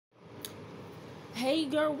Hey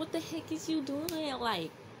girl, what the heck is you doing?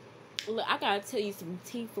 Like, look, I gotta tell you some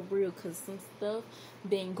tea for real, cause some stuff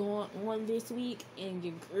been going on this week, and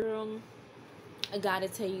your girl, I gotta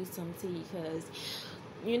tell you some tea, cause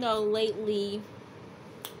lately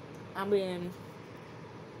I've been.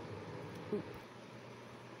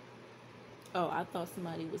 Oh, I thought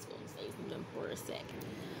somebody was gonna say something for a second.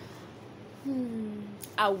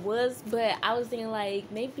 I was, but I was thinking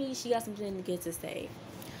like maybe she got something good to say.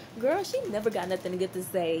 Girl, she never got nothing good to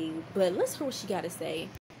say, but let's hear what she got to say.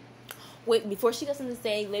 Wait, before she got something to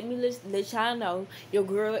say, let me let y'all know your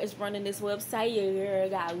girl is running this website. Your girl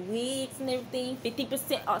got wigs and everything,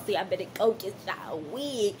 50% off. See, I better go get y'all a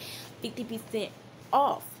wig, 50%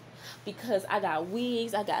 off. Because I got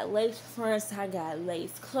wigs, I got lace fronts, I got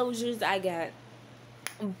lace closures, I got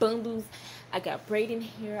bundles, I got braiding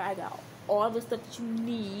hair, I got all the stuff that you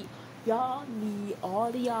need. Y'all need, all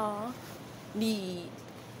of y'all need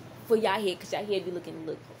for y'all hair, because y'all hair be looking a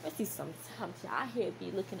little crusty sometimes. Y'all hair be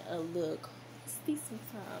looking a little crusty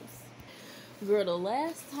sometimes. Girl, the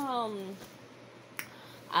last time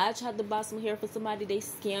I tried to buy some hair for somebody, they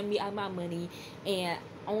scammed me out of my money, and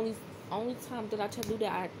only time that I tried to do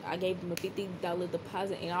that, I gave them a $50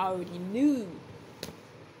 deposit, and I already knew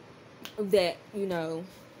that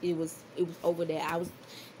it was over there.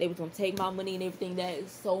 They was gonna take my money and everything. That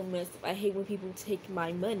is so messed up. I hate when people take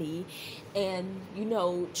my money and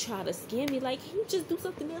try to scam me. Like, can you just do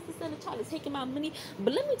something else instead of trying to take my money?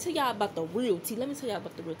 But let me tell y'all about the real tea.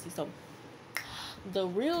 So the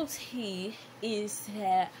real tea is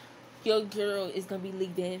that your girl is gonna be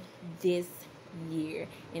leaving this year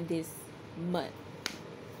in this month,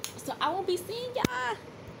 so I won't be seeing y'all.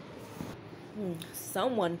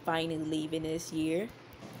 Someone finally leaving this year.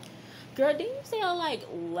 Girl, didn't you say like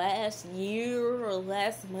last year or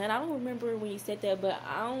last month? I don't remember when you said that, but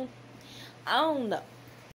I don't know.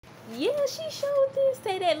 Yeah, she sure did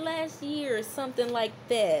say that last year or something like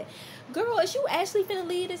that. Girl, is you actually finna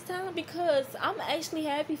leave this time? Because I'm actually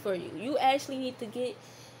happy for you. You actually need to get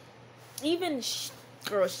even.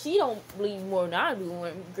 Girl, she don't believe more than I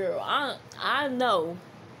do. Girl, I know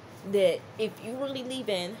that if you really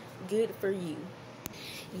leaving, good for you.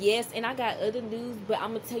 Yes, and I got other news, but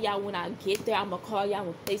I'm gonna tell y'all when I get there. I'm gonna call y'all, I'm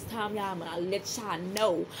gonna FaceTime y'all, I'm gonna let y'all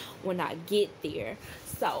know when I get there.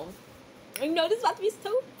 So, this is about to be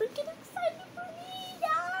so freaking exciting for me,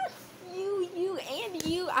 y'all. You, and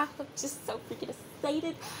you. I'm just so freaking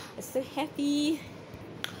excited. I'm so happy.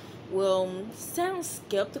 Well, sounds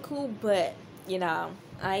skeptical, but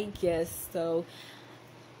I guess so.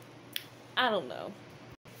 I don't know.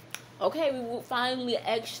 Okay, we will finally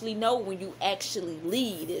actually know when you actually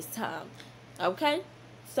leave this time. Okay?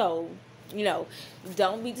 So,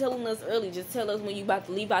 don't be telling us early. Just tell us when you about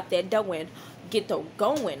to leave out that door and get the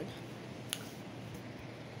going.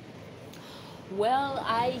 Well,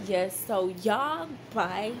 I guess so. Y'all,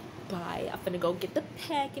 bye. I'm finna go get the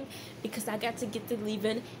packing because I got to get the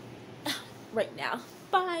leaving right now.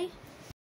 Bye.